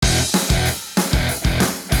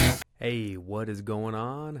Hey, what is going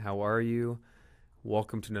on? How are you?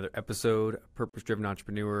 Welcome to another episode of Purpose Driven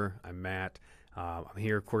Entrepreneur. I'm Matt. I'm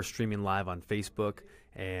here, of course, streaming live on Facebook,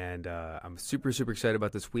 and I'm super excited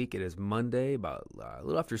about this week. It is Monday, about a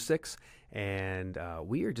little after 6, and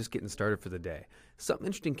we are just getting started for the day. Something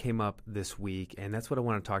interesting came up this week, and that's what I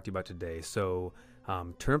want to talk to you about today. So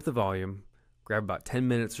turn up the volume, grab about 10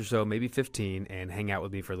 minutes or so, maybe 15, and hang out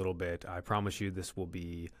with me for a little bit. I promise you this will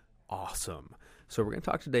be awesome. So we're going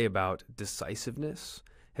to talk today about decisiveness.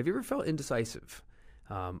 Have you ever felt indecisive?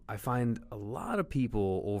 I find a lot of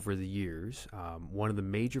people over the years, one of the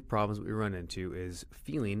major problems we run into is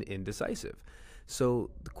feeling indecisive.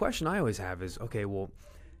 So the question I always have is, okay, well,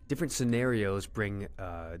 different scenarios bring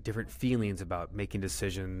different feelings about making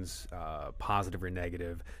decisions, positive or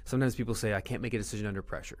negative. Sometimes people say, I can't make a decision under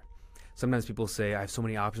pressure. Sometimes people say, I have so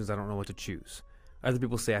many options, I don't know what to choose. Other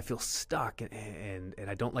people say, I feel stuck and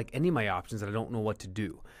I don't like any of my options and I don't know what to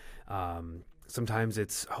do. Sometimes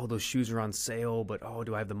it's, those shoes are on sale, but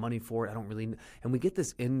do I have the money for it? I don't really. And we get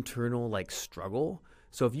this internal struggle.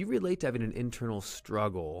 So if you relate to having an internal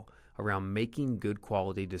struggle around making good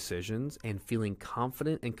quality decisions and feeling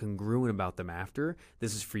confident and congruent about them after,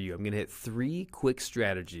 this is for you. I'm going to hit 3 quick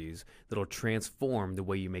strategies that'll transform the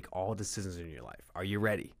way you make all decisions in your life. Are you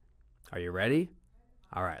ready? Are you ready?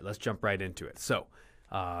 All right, let's jump right into it. So,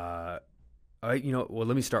 let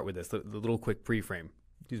me start with this, the little quick pre-frame.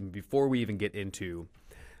 Before we even get into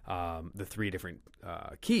the 3 different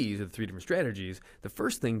keys or the 3 different strategies, the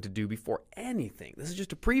first thing to do before anything, this is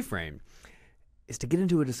just a pre-frame, is to get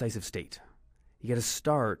into a decisive state. You got to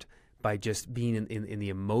start by just being in the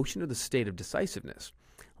emotion or the state of decisiveness.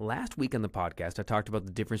 Last week on the podcast, I talked about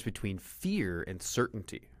the difference between fear and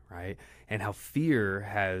certainty, right? And how fear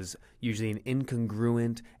has usually an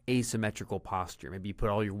incongruent, asymmetrical posture. Maybe you put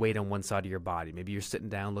all your weight on one side of your body. Maybe you're sitting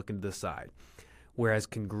down looking to the side. Whereas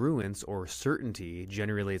congruence or certainty,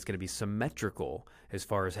 generally it's going to be symmetrical as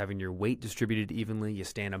far as having your weight distributed evenly. You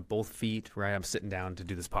stand on both feet, right? I'm sitting down to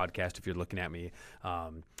do this podcast if you're looking at me.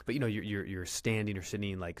 But you're standing or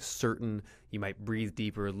sitting certain. You might breathe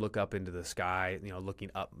deeper, look up into the sky,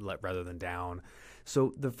 looking up rather than down.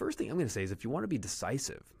 So the first thing I'm going to say is if you want to be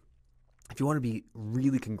decisive, if you want to be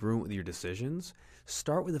really congruent with your decisions,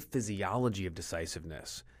 start with a physiology of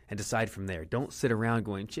decisiveness and decide from there. Don't sit around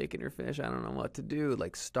going, chicken or fish, I don't know what to do.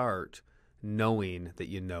 Start knowing that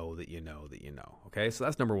you know that you know that you know. Okay, so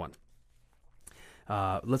that's number 1.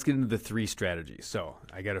 Let's get into the 3 strategies. So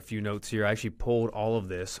I got a few notes here. I actually pulled all of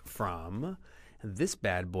this from this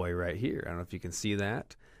bad boy right here. I don't know if you can see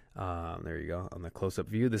that. There you go on the close-up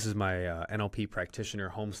view. This is my NLP practitioner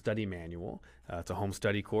home study manual. It's a home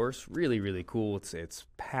study course. Really cool. It's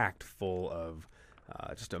packed full of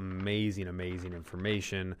just amazing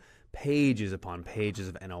information, pages upon pages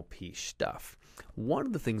of NLP stuff. One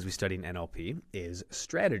of the things we study in NLP is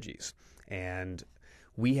strategies, and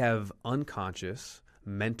we have unconscious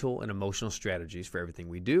mental and emotional strategies for everything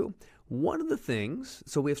we do. One of the things,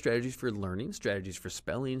 so we have strategies for learning, strategies for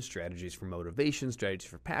spelling, strategies for motivation, strategies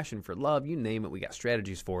for passion, for love, you name it, we got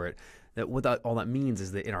strategies for it. All that means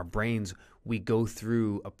is that in our brains, we go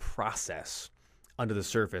through a process under the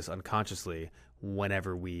surface unconsciously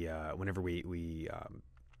whenever we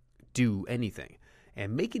do anything.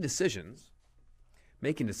 And making decisions,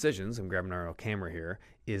 I'm grabbing our camera here,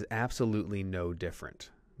 is absolutely no different.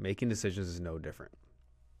 Making decisions is no different.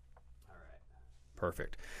 All right.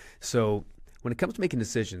 Perfect. So when it comes to making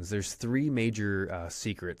decisions, there's 3 major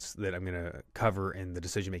secrets that I'm going to cover in the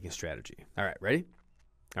decision-making strategy. All right, ready?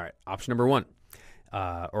 All right, option number 1,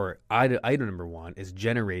 or item number 1 is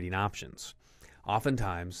generating options.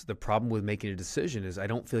 Oftentimes, the problem with making a decision is I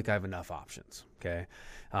don't feel like I have enough options, okay?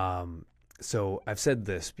 So I've said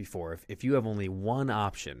this before. If you have only one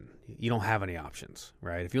option, you don't have any options,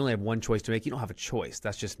 right? If you only have one choice to make, you don't have a choice.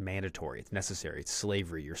 That's just mandatory. It's necessary. It's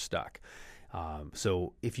slavery. You're stuck.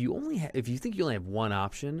 So if you think you only have one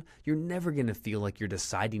option, you're never going to feel like you're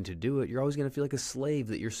deciding to do it. You're always going to feel like a slave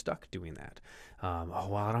that you're stuck doing that. I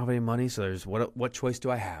don't have any money, so there's what choice do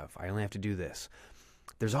I have? I only have to do this.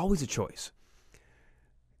 There's always a choice.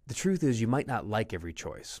 The truth is you might not like every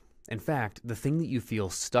choice. In fact, the thing that you feel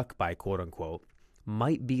stuck by, quote unquote,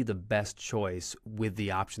 might be the best choice with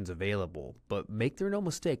the options available. But make there no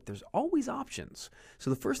mistake, there's always options. So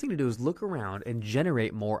the first thing to do is look around and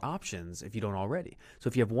generate more options if you don't already. So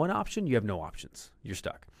if you have one option, you have no options. You're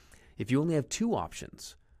stuck. If you only have 2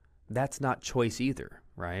 options, that's not choice either,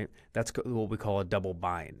 right? That's what we call a double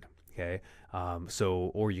bind. Okay,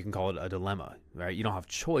 or you can call it a dilemma, right? You don't have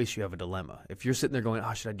choice, you have a dilemma. If you're sitting there going,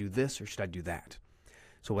 should I do this or should I do that?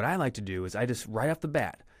 So what I like to do is I just, right off the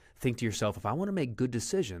bat, think to yourself, if I want to make good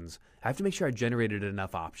decisions, I have to make sure I generated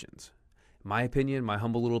enough options. My opinion, my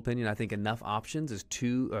humble little opinion, I think enough options is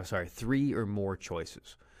 3 or more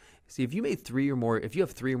choices. See, if you have 3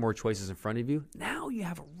 or more choices in front of you, now you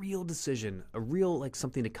have a real decision, a real like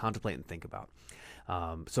something to contemplate and think about.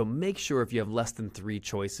 So make sure if you have less than 3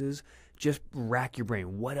 choices, just rack your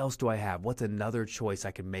brain. What else do I have? What's another choice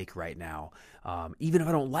I can make right now? Even if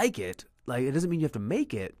I don't like it, like it doesn't mean you have to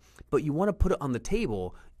make it, but you want to put it on the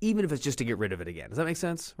table, even if it's just to get rid of it again. Does that make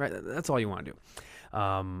sense? Right? That's all you want to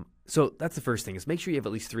do. So that's the first thing, is make sure you have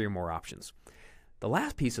at least 3 or more options. The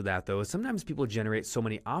last piece of that, though, is sometimes people generate so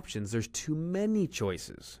many options, there's too many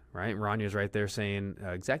choices, right? Ranya's right there saying,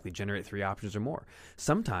 exactly, generate 3 options or more.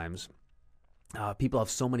 Sometimes people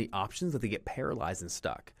have so many options that they get paralyzed and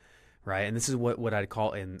stuck, right? And this is what I'd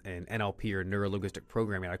call in NLP or neuro-linguistic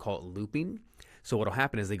programming, I call it looping. So what will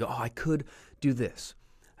happen is they go, I could do this.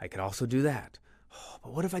 I could also do that.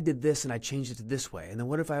 But what if I did this and I changed it to this way? And then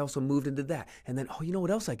what if I also moved into that? And then, you know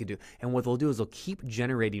what else I could do? And what they'll do is they'll keep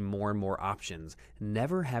generating more and more options,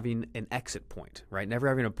 never having an exit point, right? Never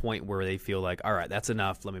having a point where they feel like, all right, that's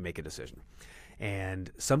enough. Let me make a decision.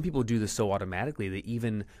 And some people do this so automatically that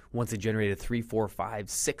even once they generated 3, 4, 5,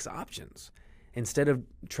 6 options, instead of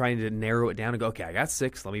trying to narrow it down and go, okay, I got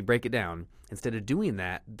 6, let me break it down. Instead of doing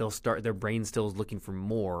that, their brain still is looking for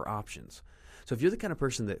more options. So if you're the kind of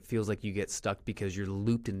person that feels like you get stuck because you're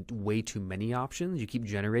looped in way too many options, you keep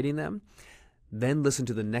generating them, then listen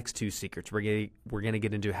to the next 2 secrets. We're going to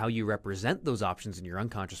get into how you represent those options in your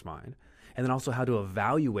unconscious mind, and then also how to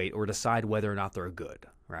evaluate or decide whether or not they're good,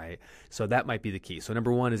 right? So that might be the key. So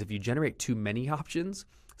number 1 is if you generate too many options,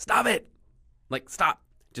 stop it. Stop.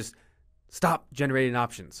 Just stop generating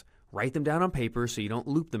options. Write them down on paper so you don't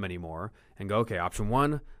loop them anymore and go, okay, option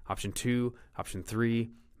 1, option 2, option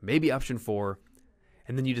 3, maybe option 4,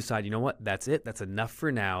 and then you decide, you know what, that's it, that's enough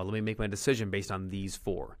for now, let me make my decision based on these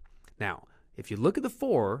 4. Now, if you look at the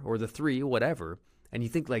 4 or the 3, whatever, and you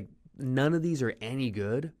think like none of these are any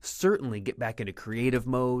good, certainly get back into creative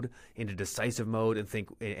mode, into decisive mode, and think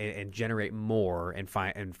and generate more and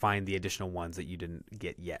find the additional ones that you didn't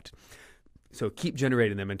get yet. So keep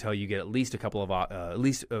generating them until you get at least a couple of at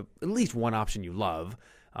least one option you love,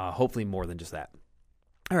 hopefully more than just that.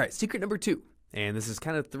 All right, secret number 2. And this is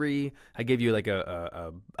kind of 3. I gave you like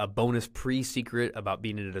a bonus pre-secret about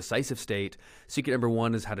being in a decisive state. Secret number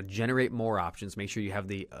 1 is how to generate more options. Make sure you have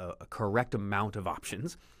the correct amount of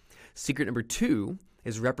options. Secret number 2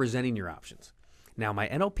 is representing your options. Now, my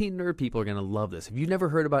NLP nerd people are going to love this. If you've never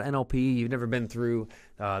heard about NLP, you've never been through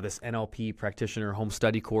this NLP practitioner home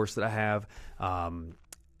study course that I have,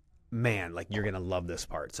 man, like you're going to love this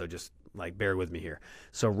part. So just like bear with me here.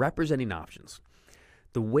 So representing options.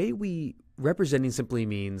 The way representing simply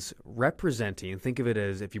means representing. Think of it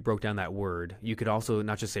as, if you broke down that word, you could also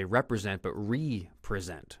not just say represent, but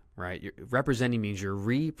represent, right? Representing means you're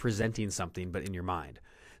representing something, but in your mind.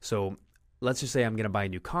 So let's just say I'm going to buy a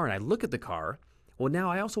new car and I look at the car. Well,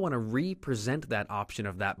 now I also want to represent that option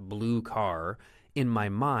of that blue car in my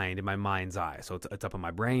mind, in my mind's eye. So it's up in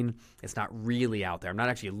my brain. It's not really out there. I'm not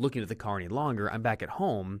actually looking at the car any longer. I'm back at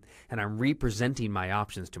home and I'm representing my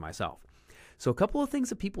options to myself. So a couple of things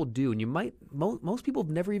that people do, and most people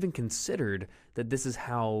have never even considered that this is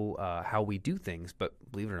how we do things, but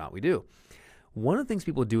believe it or not, we do. One of the things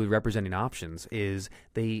people do with representing options is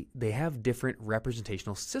they have different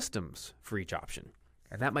representational systems for each option.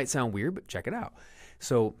 And that might sound weird, but check it out.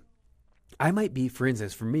 So I might be, for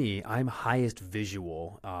instance, for me, I'm highest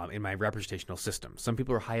visual in my representational system. Some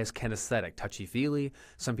people are highest kinesthetic, touchy-feely.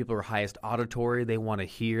 Some people are highest auditory. They want to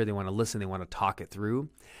hear, they want to listen, they want to talk it through.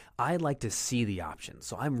 I like to see the options.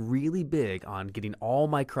 So I'm really big on getting all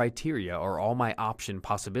my criteria or all my option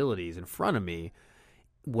possibilities in front of me,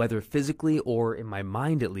 whether physically or in my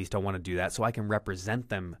mind at least. I want to do that so I can represent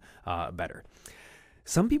them better.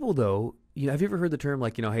 Some people, though, have you ever heard the term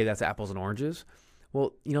like, hey, that's apples and oranges?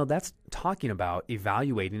 Well, that's talking about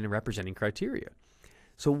evaluating and representing criteria.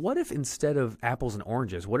 So what if instead of apples and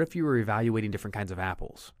oranges, what if you were evaluating different kinds of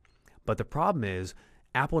apples? But the problem is,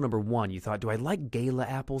 apple number 1, you thought, do I like Gala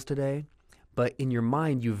apples today? But in your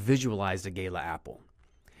mind, you visualized a Gala apple.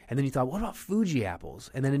 And then you thought, what about Fuji apples?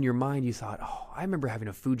 And then in your mind, you thought, I remember having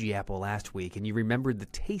a Fuji apple last week. And you remembered the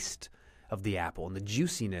taste of the apple and the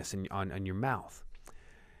juiciness on your mouth.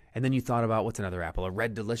 And then you thought about, what's another apple? A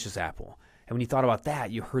Red Delicious apple. And when you thought about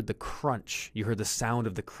that, you heard the crunch. You heard the sound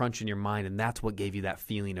of the crunch in your mind, and that's what gave you that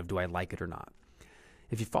feeling of, do I like it or not?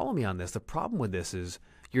 If you follow me on this, the problem with this is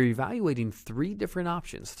you're evaluating 3 different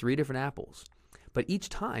options, 3 different apples. But each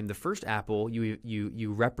time, the first apple,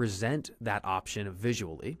 you represent that option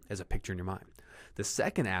visually as a picture in your mind. The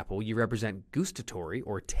second apple, you represent gustatory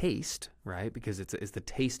or taste, right? Because it's the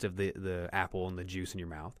taste of the apple and the juice in your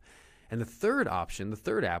mouth. And the third option, the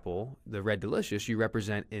third apple, the red delicious, you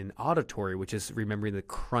represent in auditory, which is remembering the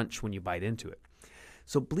crunch when you bite into it.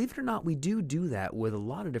 So believe it or not, we do that with a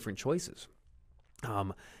lot of different choices.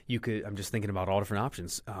 I'm just thinking about all different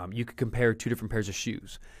options. You could compare two different pairs of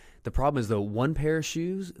shoes. The problem is, though, one pair of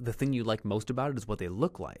shoes, the thing you like most about it is what they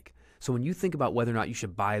look like. So when you think about whether or not you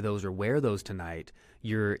should buy those or wear those tonight,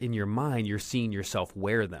 in your mind, you're seeing yourself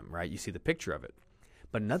wear them, right? You see the picture of it.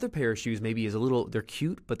 But another pair of shoes maybe they're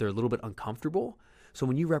cute, but they're a little bit uncomfortable. So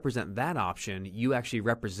when you represent that option, you actually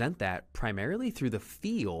represent that primarily through the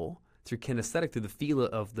feel, through kinesthetic, through the feel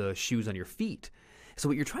of the shoes on your feet. So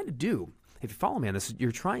what you're trying to do, if you follow me on this,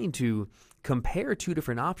 you're trying to compare two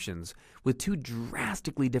different options with two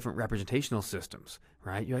drastically different representational systems,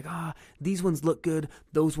 right? You're like, these ones look good,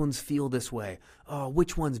 those ones feel this way. Oh,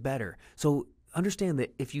 which one's better? So understand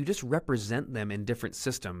that if you just represent them in different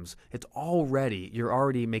systems, you're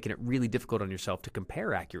already making it really difficult on yourself to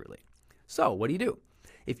compare accurately. So what do?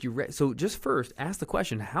 So just first ask the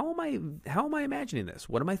question, how am I imagining this?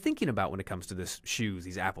 What am I thinking about when it comes to this shoes,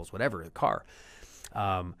 these apples, whatever, the car?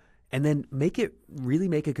 And then make a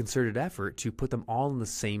concerted effort to put them all in the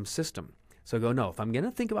same system. So go, no, if I'm going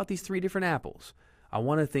to think about these three different apples, I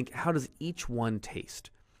want to think, how does each one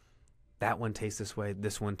taste? That one tastes this way,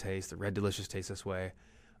 this one tastes, the red delicious tastes this way.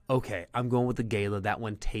 Okay, I'm going with the Gala, that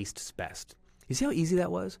one tastes best. You see how easy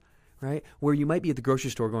that was, right? Where you might be at the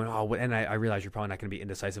grocery store going, and I realize you're probably not going to be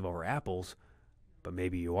indecisive over apples, but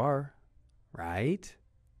maybe you are, right?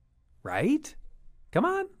 Right? Come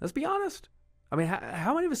on, let's be honest. I mean,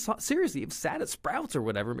 how many of us seriously have sat at Sprouts or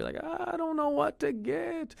whatever and be like, I don't know what to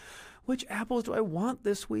get. Which apples do I want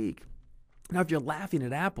this week? Now, if you're laughing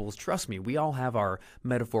at apples, trust me, we all have our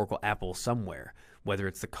metaphorical apples somewhere. Whether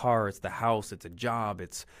it's the car, it's the house, it's a job,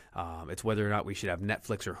 it's whether or not we should have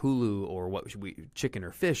Netflix or Hulu, or what should we, chicken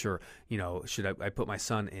or fish, or should I put my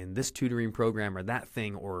son in this tutoring program or that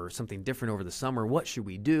thing or something different over the summer? What should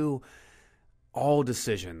we do? All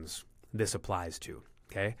decisions this applies to.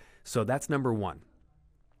 Okay, so that's number one.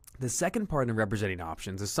 The second part in representing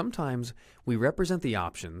options is sometimes we represent the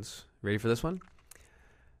options. Ready for this one?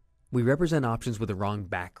 We represent options with the wrong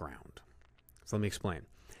background. So let me explain.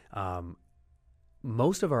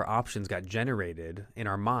 Most of our options got generated in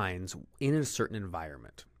our minds in a certain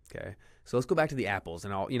environment. Okay, so let's go back to the apples,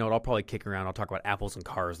 and I'll probably kick around. I'll talk about apples and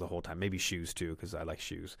cars the whole time. Maybe shoes too, because I like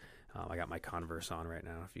shoes. I got my Converse on right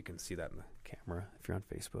now. If you can see that in the camera, if you're on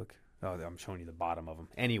Facebook. Oh, I'm showing you the bottom of them.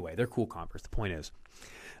 Anyway, they're cool Converse. The point is,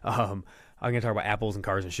 I'm going to talk about apples and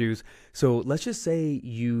cars and shoes. So let's just say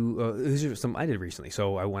these are some I did recently.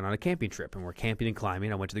 So I went on a camping trip, and we're camping and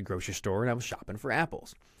climbing. I went to the grocery store, and I was shopping for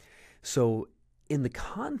apples. So in the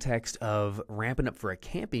context of ramping up for a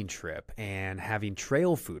camping trip and having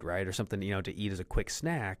trail food, right, or something, to eat as a quick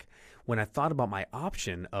snack, when I thought about my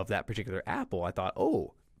option of that particular apple, I thought,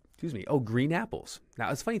 green apples. Now,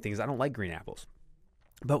 the funny thing is I don't like green apples.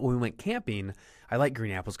 But when we went camping, I like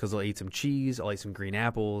green apples because I'll eat some cheese, I'll eat some green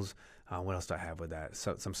apples. What else do I have with that?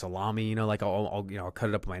 Some salami, I'll cut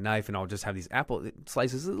it up with my knife, and I'll just have these apple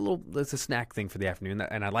slices. It's a snack thing for the afternoon,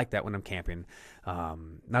 and I like that when I'm camping. Not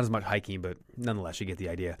as much hiking, but nonetheless, you get the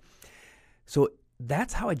idea. So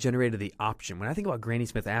that's how I generated the option. When I think about Granny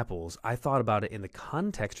Smith apples, I thought about it in the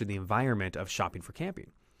context or the environment of shopping for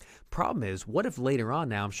camping. Problem is, what if later on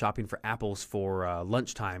now I'm shopping for apples for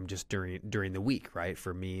lunchtime just during the week, right?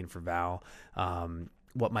 For me and for Val.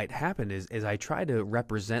 What might happen is I try to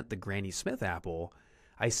represent the Granny Smith apple,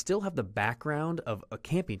 I still have the background of a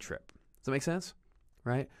camping trip. Does that make sense?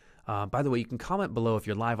 Right? By the way, you can comment below if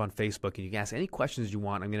you're live on Facebook, and you can ask any questions you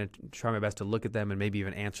want. I'm going to try my best to look at them and maybe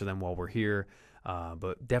even answer them while we're here.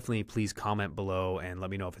 But definitely please comment below and let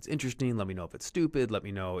me know if it's interesting. Let me know if it's stupid. Let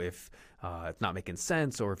me know if it's not making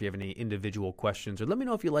sense, or if you have any individual questions, or let me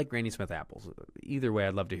know if you like Granny Smith apples. Either way,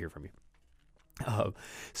 I'd love to hear from you.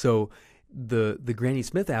 So the Granny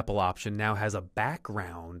Smith apple option now has a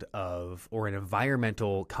background of, or an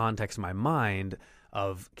environmental context in my mind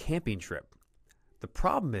of camping trip. The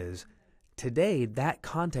problem is today that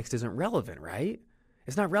context isn't relevant, right?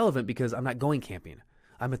 It's not relevant because I'm not going camping.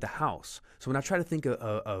 I'm at the house. So when I try to think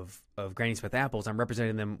of Granny Smith apples, I'm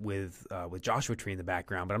representing them with Joshua Tree in the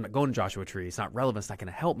background, but I'm not going to Joshua Tree. It's not relevant. It's not going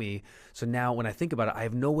to help me. So now when I think about it, I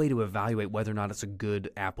have no way to evaluate whether or not it's a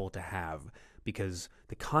good apple to have, because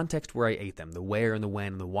the context where I ate them, the where and the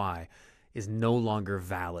when and the why, is no longer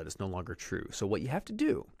valid. It's no longer true. So what you have to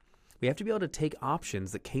do, we have to be able to take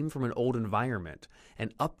options that came from an old environment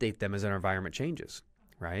and update them as our environment changes,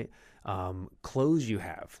 right? Clothes you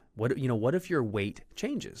have. What if your weight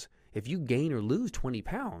changes? if you gain or lose 20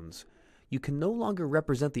 pounds, you can no longer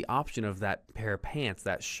represent the option of that pair of pants,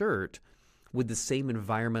 that shirt, with the same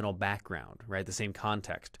environmental background, right? The same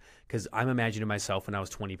context. Because I'm imagining myself when I was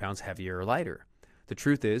 20 pounds heavier or lighter. The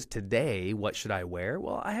truth is, today, what should I wear?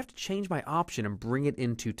 Well, I have to change my option and bring it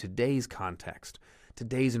into today's context,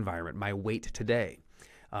 today's environment, my weight today.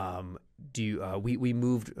 We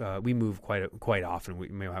move quite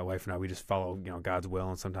often. My wife and I, we just follow God's will,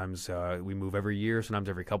 and sometimes we move every year, sometimes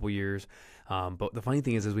every couple years. But the funny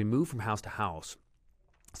thing is, as we move from house to house,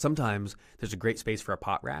 sometimes there's a great space for a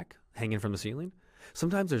pot rack hanging from the ceiling.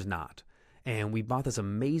 Sometimes there's not. And we bought this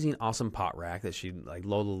amazing, awesome pot rack that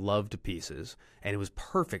Lola loved to pieces, and it was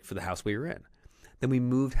perfect for the house we were in. Then we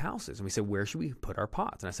moved houses, and we said, where should we put our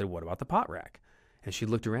pots? And I said, what about the pot rack? And she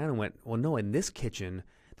looked around and went, well, no, in this kitchen,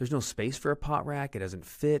 there's no space for a pot rack. It doesn't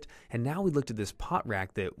fit. And now we looked at this pot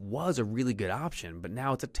rack that was a really good option, but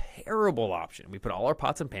now it's a terrible option. We put all our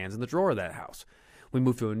pots and pans in the drawer of that house. We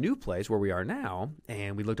moved to a new place where we are now,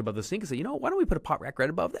 and we looked above the sink and said, why don't we put a pot rack right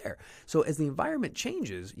above there? So as the environment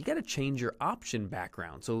changes, you got to change your option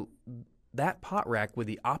background. So that pot rack with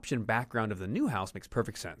the option background of the new house makes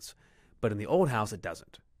perfect sense. But in the old house, it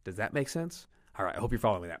doesn't. Does that make sense? All right, I hope you're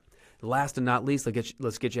following me that. Last and not least,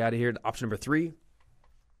 let's get you out of here. Option number 3,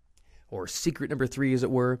 or secret number 3, as it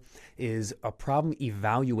were, is a problem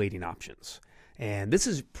evaluating options. And this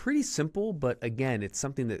is pretty simple, but again, it's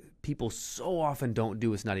something that people so often don't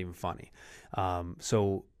do, it's not even funny.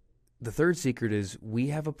 So the third secret is we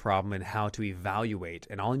have a problem in how to evaluate.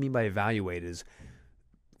 And all I mean by evaluate is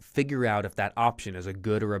figure out if that option is a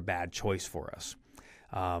good or a bad choice for us.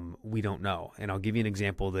 We don't know. And I'll give you an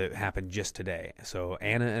example that happened just today. So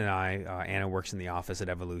Anna and I, Anna works in the office at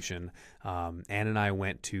Evolution. Anna and I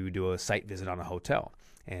went to do a site visit on a hotel.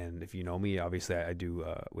 And if you know me, obviously we do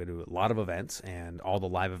a lot of events, and all the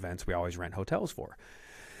live events we always rent hotels for.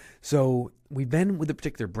 So we've been with a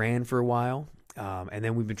particular brand for a while, and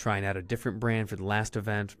then we've been trying out a different brand for the last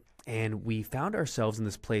event. And we found ourselves in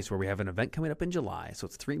this place where we have an event coming up in July. So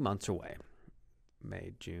it's 3 months away.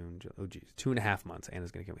 May, June, July, 2.5 months.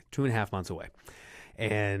 Anna's going to give me 2.5 months away.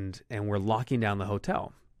 And we're locking down the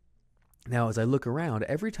hotel. Now, as I look around,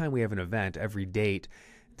 every time we have an event, every date,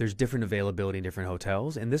 there's different availability in different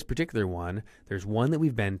hotels. And this particular one, there's one that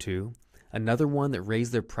we've been to, another one that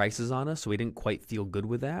raised their prices on us, so we didn't quite feel good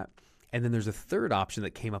with that. And then there's a third option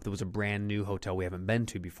that came up that was a brand new hotel we haven't been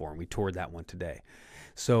to before, and we toured that one today.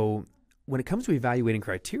 So when it comes to evaluating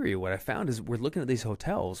criteria, what I found is we're looking at these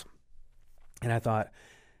hotels, and I thought,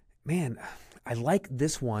 man, I like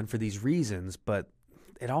this one for these reasons, but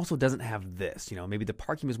it also doesn't have this. Maybe the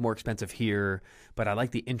parking was more expensive here, but I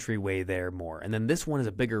like the entryway there more. And then this one is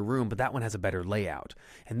a bigger room, but that one has a better layout.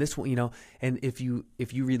 And this one, and if you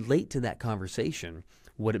relate to that conversation,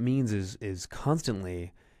 what it means is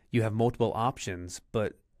constantly you have multiple options,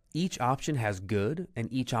 but each option has good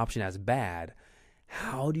and each option has bad.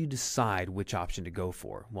 How do you decide which option to go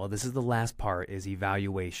for? Well, this is the last part, is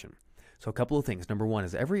evaluation. So a couple of things. Number one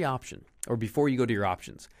is every option, or before you go to your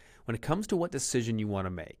options, when it comes to what decision you want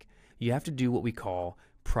to make, you have to do what we call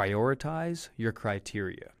prioritize your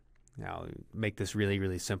criteria. Now, make this really,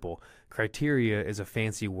 really simple. Criteria is a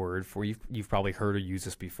fancy word for you've probably heard or used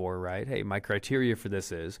this before, right? Hey, my criteria for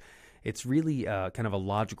this is, it's really kind of a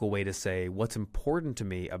logical way to say what's important to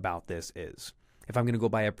me about this is. If I'm going to go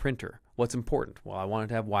buy a printer, what's important? Well, I want it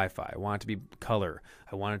to have Wi-Fi. I want it to be color.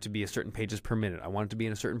 I want it to be a certain pages per minute. I want it to be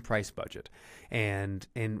in a certain price budget. And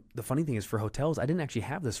the funny thing is, for hotels, I didn't actually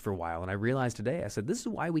have this for a while. And I realized today, I said, this is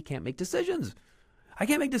why we can't make decisions. I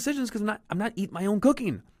can't make decisions because I'm not eating my own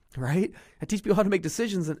cooking, right? I teach people how to make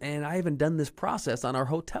decisions, and I haven't done this process on our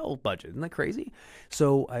hotel budget. Isn't that crazy?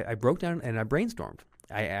 So I broke down and I brainstormed.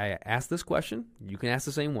 I asked this question. You can ask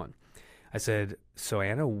the same one. I said, so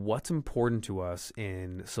Anna, what's important to us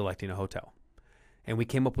in selecting a hotel? And we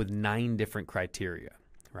came up with 9 different criteria,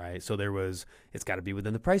 right? So it's got to be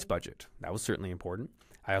within the price budget. That was certainly important.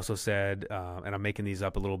 I also said, and I'm making these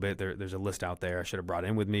up a little bit, there's a list out there I should have brought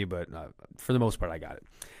in with me, but for the most part, I got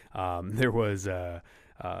it. There was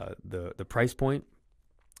the price point.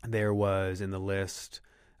 There was in the list,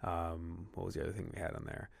 what was the other thing we had on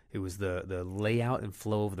there? It was the layout and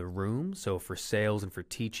flow of the room. So for sales and for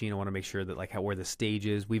teaching, I want to make sure that where the stage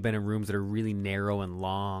is. We've been in rooms that are really narrow and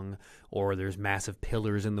long, or there's massive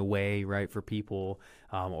pillars in the way, right, for people.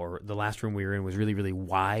 Or the last room we were in was really, really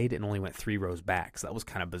wide and only went 3 rows back. So that was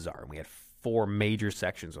kind of bizarre. And we had 4 major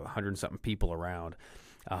sections with 100 and something people around.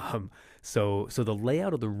 So the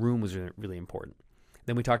layout of the room was really, really important.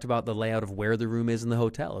 Then we talked about the layout of where the room is in the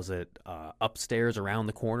hotel. Is it upstairs, around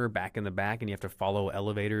the corner, back in the back, and you have to follow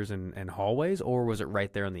elevators and hallways, or was it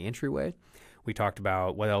right there in the entryway? We talked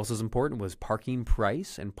about what else is important was parking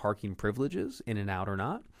price and parking privileges, in and out or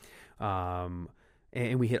not.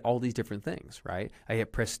 And we hit all these different things, right? I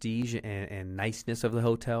hit prestige and niceness of the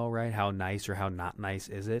hotel, right? How nice or how not nice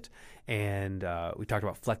is it? And we talked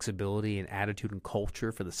about flexibility and attitude and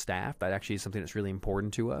culture for the staff. That actually is something that's really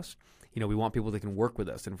important to us. We want people that can work with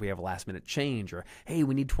us. And if we have a last minute change, or, hey,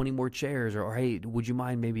 we need 20 more chairs, or hey, would you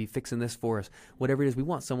mind maybe fixing this for us? Whatever it is, we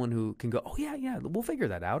want someone who can go, oh, yeah, we'll figure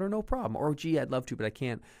that out, or no problem. Or, gee, I'd love to, but I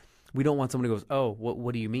can't. We don't want someone who goes, oh,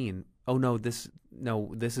 what do you mean? Oh, no, this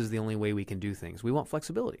is the only way we can do things. We want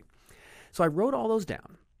flexibility. So I wrote all those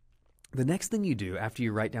down. The next thing you do after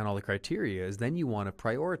you write down all the criteria is then you want to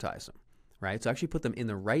prioritize them, right? So actually put them in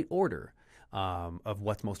the right order of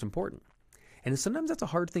what's most important. And sometimes that's a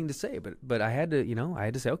hard thing to say, but I had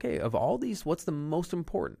to say, okay, of all these, what's the most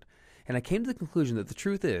important? And I came to the conclusion that the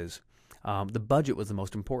truth is, the budget was the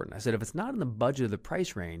most important. I said, if it's not in the budget of the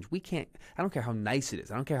price range, I don't care how nice it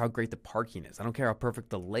is. I don't care how great the parking is. I don't care how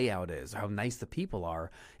perfect the layout is, or how nice the people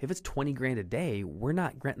are. If it's $20,000 a day, we're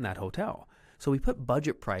not renting that hotel. So we put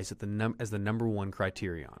budget price as the number one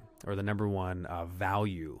criterion, or the number one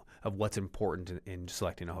value of what's important in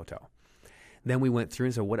selecting a hotel. Then we went through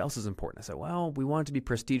and said, what else is important? I said, well, we want it to be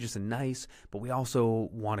prestigious and nice, but we also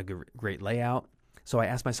want a great layout. So I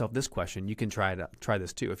asked myself this question. You can try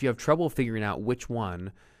this too. If you have trouble figuring out which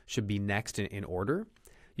one should be next in order,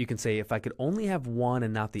 you can say, if I could only have one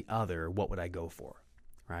and not the other, what would I go for?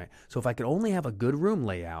 Right? So if I could only have a good room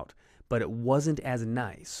layout, but it wasn't as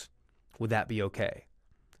nice, would that be okay?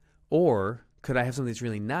 Or could I have something that's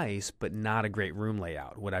really nice, but not a great room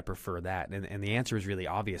layout? Would I prefer that? And the answer is really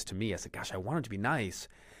obvious to me. I said, gosh, I want it to be nice.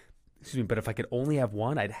 But if I could only have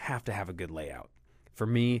one, I'd have to have a good layout. For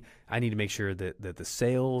me, I need to make sure that the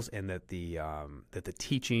sales and that the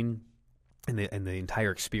teaching and the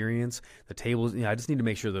entire experience, the tables, I just need to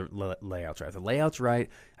make sure the layout's right. If the layout's right,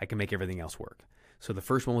 I can make everything else work. So the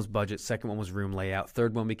first one was budget, second one was room layout,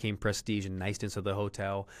 third one became prestige and niceness of the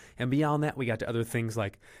hotel. And beyond that, we got to other things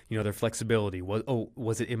like, their flexibility.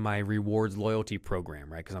 Was it in my rewards loyalty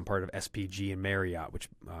program, right? Because I'm part of SPG and Marriott, which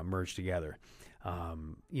merged together.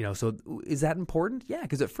 So is that important? Yeah,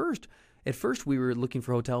 because at first we were looking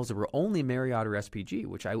for hotels that were only Marriott or SPG,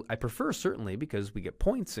 which I prefer certainly because we get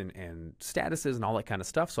points and statuses and all that kind of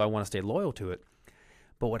stuff. So I want to stay loyal to it.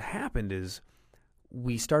 But what happened is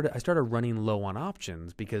I started running low on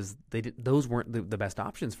options because those weren't the best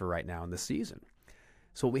options for right now in this season.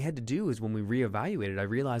 So what we had to do is when we reevaluated, I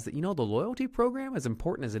realized that, the loyalty program, as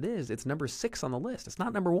important as it is, it's number 6 on the list. It's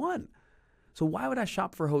not number 1. So why would I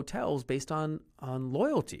shop for hotels based on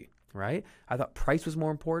loyalty, right? I thought price was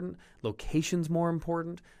more important, location's more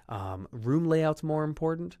important, room layout's more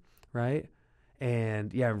important, right?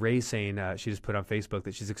 And yeah, Ray's saying she just put on Facebook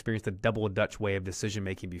that she's experienced the double Dutch way of decision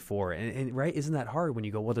making before. And right, isn't that hard when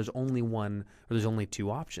you go, well, there's only one or there's only 2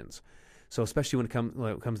 options. So especially when it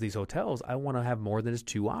comes to these hotels, I want to have more than just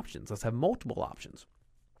 2 options. Let's have multiple options.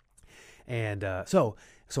 And so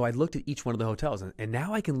I looked at each one of the hotels, and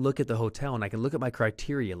now I can look at the hotel and I can look at my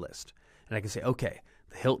criteria list, and I can say, okay,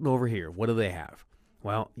 the Hilton over here, what do they have?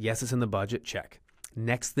 Well, yes, it's in the budget, check.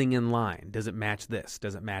 Next thing in line, does it match this?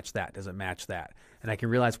 Does it match that? Does it match that? And I can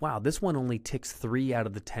realize, wow, this one only ticks 3 out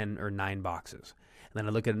of the 10 or 9 boxes. And then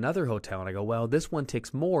I look at another hotel and I go, well, this one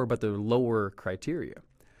ticks more, but they're lower criteria.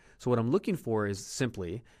 So what I'm looking for is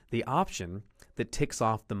simply the option that ticks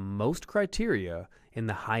off the most criteria in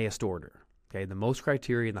the highest order. Okay, the most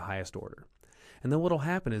criteria in the highest order. And then what'll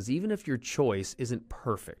happen is even if your choice isn't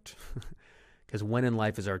perfect, because when in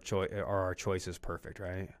life are our choices perfect,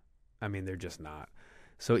 right? I mean, they're just not.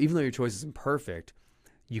 So even though your choice isn't perfect,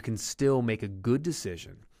 you can still make a good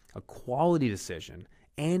decision, a quality decision,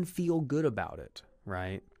 and feel good about it,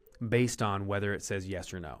 right? Based on whether it says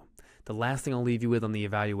yes or no. The last thing I'll leave you with on the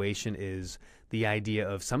evaluation is the idea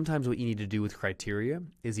of sometimes what you need to do with criteria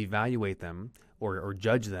is evaluate them or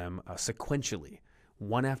judge them sequentially,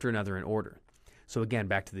 one after another in order. So again,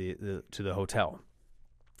 back to the hotel.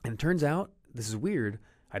 And it turns out, this is weird,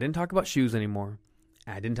 I didn't talk about shoes anymore.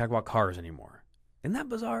 I didn't talk about cars anymore. Isn't that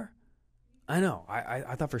bizarre? I know.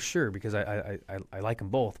 I thought for sure because I like them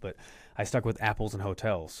both, but I stuck with apples and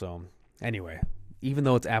hotels. So anyway, even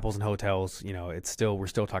though it's apples and hotels, we're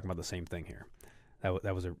still talking about the same thing here.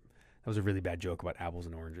 That was a really bad joke about apples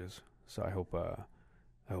and oranges. So I hope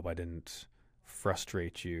I didn't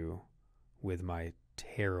frustrate you with my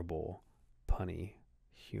terrible punny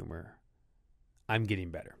humor. I'm getting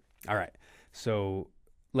better. All right. So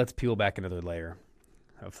let's peel back another layer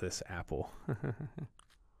of this apple.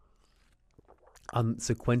 On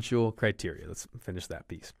sequential criteria, let's finish that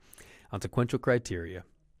piece. On sequential criteria,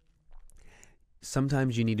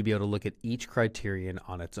 sometimes you need to be able to look at each criterion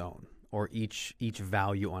on its own, or each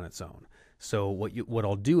value on its own. So what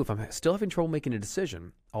I'll do if I'm still having trouble making a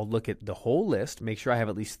decision, I'll look at the whole list, make sure I have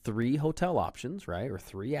at least 3 hotel options, right, or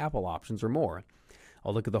 3 Apple options or more.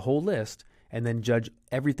 I'll look at the whole list and then judge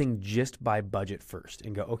everything just by budget first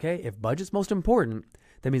and go, okay, if budget's most important,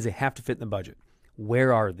 that means they have to fit in the budget.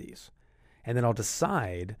 Where are these? And then I'll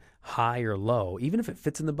decide high or low. Even if it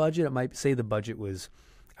fits in the budget, it might say the budget was,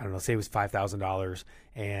 I don't know, say it was $5,000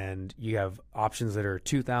 and you have options that are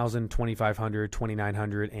 $2,000, $2,500,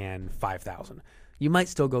 $2,900, and $5,000. You might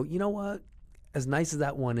still go, you know what? As nice as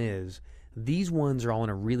that one is, these ones are all in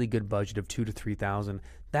a really good budget of $2,000 to $3,000.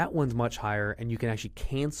 That one's much higher, and you can actually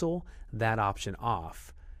cancel that option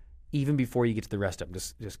off even before you get to the rest of them.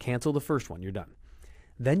 Just cancel the first one. You're done.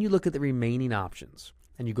 Then you look at the remaining options,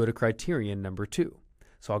 and you go to criterion number 2.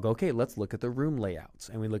 So I'll go, okay, let's look at the room layouts,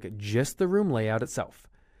 and we look at just the room layout itself.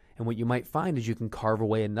 And what you might find is you can carve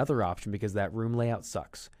away another option because that room layout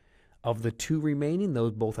sucks. Of the 2 remaining,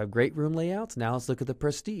 those both have great room layouts. Now let's look at the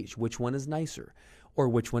prestige. Which one is nicer? Or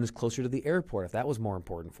which one is closer to the airport if that was more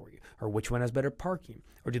important for you? Or which one has better parking?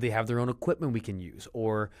 Or do they have their own equipment we can use?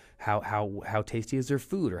 Or how tasty is their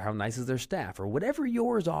food? Or how nice is their staff? Or whatever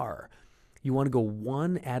yours are. You want to go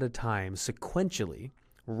one at a time sequentially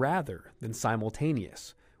rather than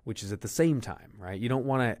simultaneous, which is at the same time, right? You don't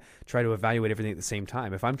want to try to evaluate everything at the same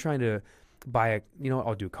time. If I'm trying to buy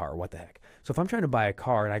I'll do a car, what the heck. So if I'm trying to buy a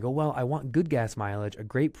car and I go, well, I want good gas mileage, a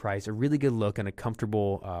great price, a really good look, and a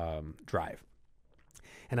comfortable drive.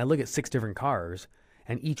 And I look at 6 different cars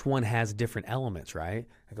and each one has different elements, right?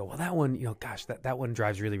 I go, well, that one, gosh, that one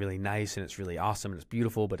drives really, really nice and it's really awesome and it's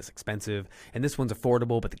beautiful, but it's expensive. And this one's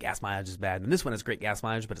affordable, but the gas mileage is bad. And this one has great gas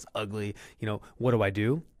mileage, but it's ugly. What do I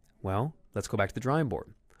do? Well, let's go back to the drawing board.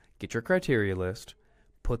 Get your criteria list,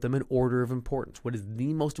 put them in order of importance. What is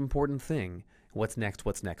the most important thing? What's next?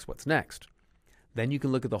 What's next? What's next? Then you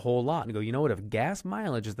can look at the whole lot and go, you know what? If gas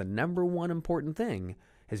mileage is the number one important thing,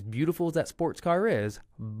 as beautiful as that sports car is,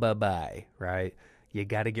 bye-bye, right? You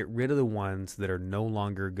got to get rid of the ones that are no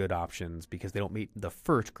longer good options because they don't meet the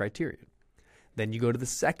first criterion. Then you go to the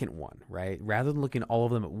second one, right? Rather than looking at all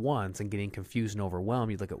of them at once and getting confused and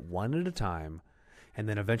overwhelmed, you look at one at a time, and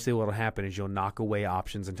then eventually what will happen is you'll knock away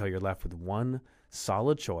options until you're left with one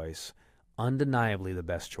solid choice, undeniably the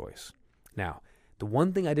best choice. Now, the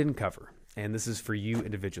one thing I didn't cover, and this is for you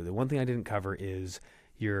individually, the one thing I didn't cover is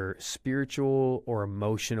your spiritual or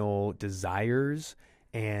emotional desires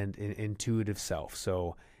and an intuitive self.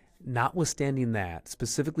 So notwithstanding that,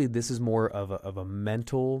 specifically this is more of a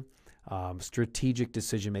mental, strategic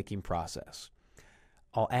decision-making process.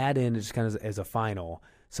 I'll add in just kind of as a final,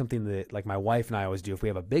 something that like my wife and I always do. If we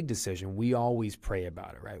have a big decision, we always pray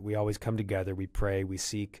about it, right? We always come together, we pray, we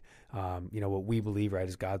seek, what we believe, right,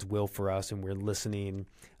 is God's will for us, and we're listening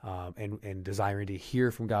and desiring to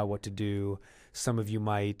hear from God what to do. Some of you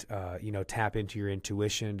might, tap into your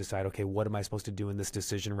intuition, decide, okay, what am I supposed to do in this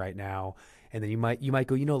decision right now? And then you might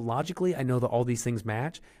go, logically, I know that all these things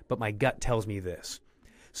match, but my gut tells me this.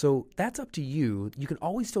 So that's up to you. You can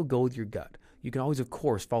always still go with your gut. You can always, of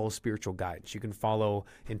course, follow spiritual guidance. You can follow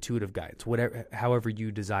intuitive guidance, however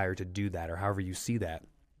you desire to do that or however you see that.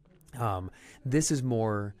 This is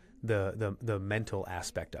more the mental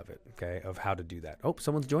aspect of it, okay, of how to do that. Oh,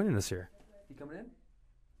 someone's joining us here. You coming in?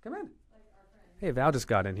 Come in. Hey, Val just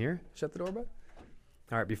got in here. Shut the door, bud.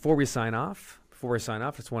 All right, before we sign off, I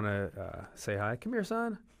just want to say hi. Come here,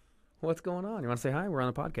 son. What's going on? You want to say hi? We're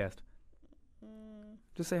on the podcast.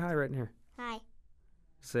 Just say hi right in here. Hi.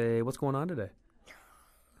 Say, what's going on today?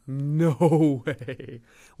 No way.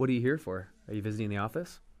 What are you here for? Are you visiting the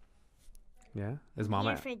office? Yeah? Is Mom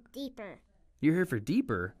here for Deeper. You're here for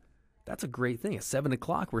Deeper? That's a great thing. At 7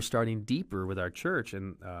 o'clock, we're starting Deeper with our church,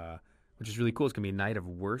 and which is really cool. It's going to be a night of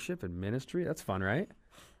worship and ministry. That's fun, right?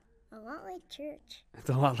 A lot like church. It's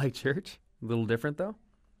a lot like church? A little different, though?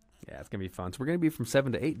 Yeah, it's going to be fun. So we're going to be from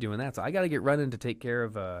 7 to 8 doing that. So I got to get running to take care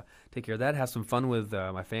of that, have some fun with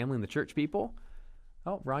my family and the church people.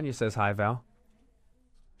 Oh, Rania says hi, Val.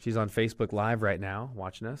 She's on Facebook Live right now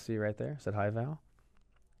watching us. See right there? Said hi, Val.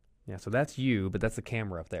 Yeah, so that's you, but that's the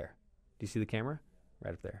camera up there. Do you see the camera?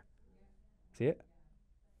 Right up there. See it?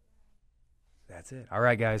 That's it. All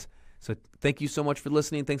right, guys. So thank you so much for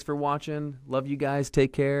listening. Thanks for watching. Love you guys.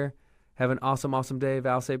 Take care. Have an awesome, awesome day.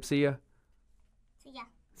 Val, say see ya. See ya.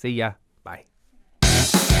 See ya. Bye.